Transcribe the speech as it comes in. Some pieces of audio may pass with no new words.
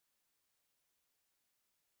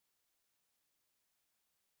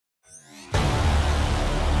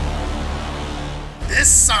this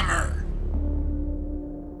summer.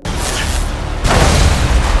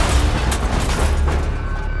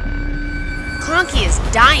 Conky is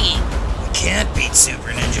dying. We can't beat Super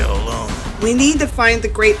Ninja alone. We need to find the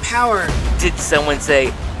great power. Did someone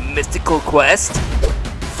say mystical quest?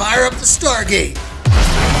 Fire up the Stargate.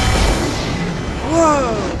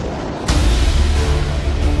 Whoa!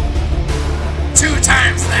 2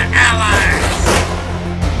 times the Allies.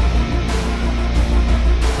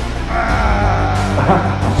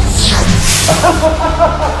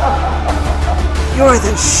 You're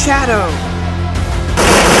the shadow.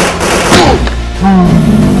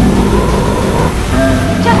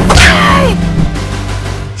 Just die!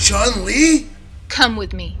 Chun-Li? Come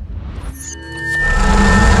with me.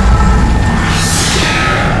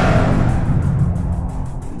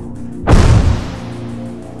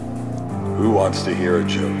 Who wants to hear a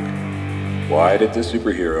joke? Why did the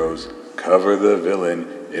superheroes cover the villain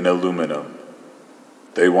in aluminum?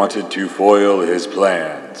 They wanted to foil his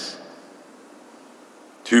plans.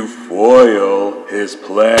 To foil his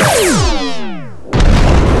plans.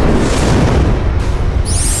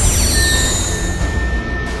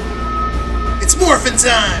 It's morphin'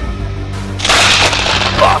 time!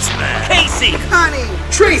 Boss man! Casey! Connie!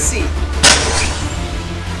 Tracy!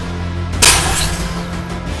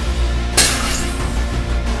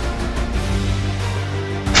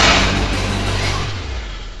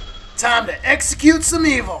 Time to execute some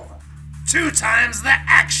evil. 2 times the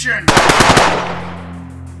action.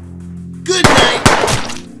 Good night.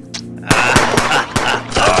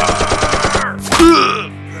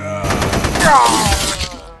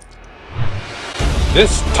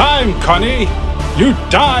 This time, Connie, you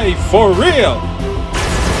die for real!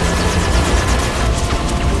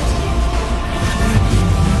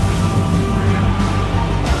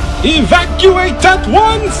 Evacuate at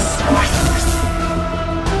once!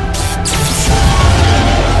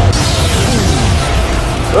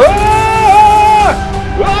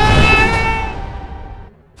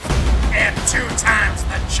 And 2 times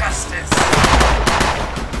the justice.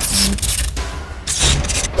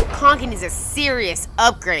 Conky needs a serious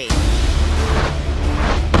upgrade.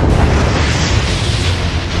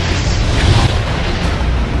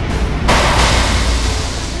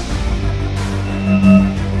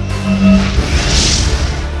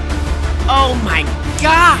 Oh my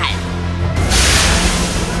god!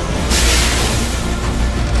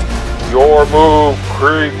 Your move,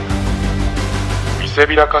 creep. 見せ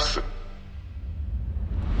びらかす。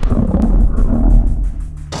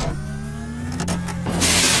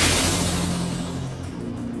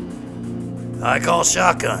I call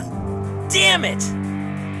shotgun. Damn it!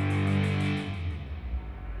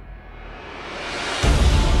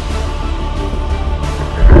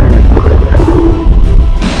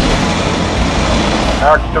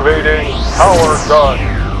 Activating power gun.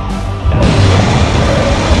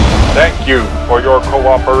 Thank you for your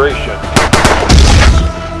cooperation.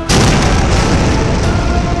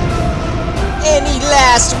 Any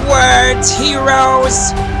last words,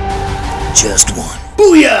 heroes? Just one.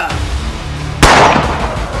 Booyah!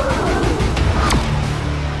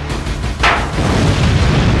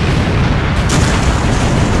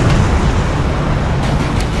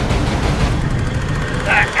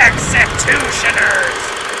 The EXECUTIONERZ!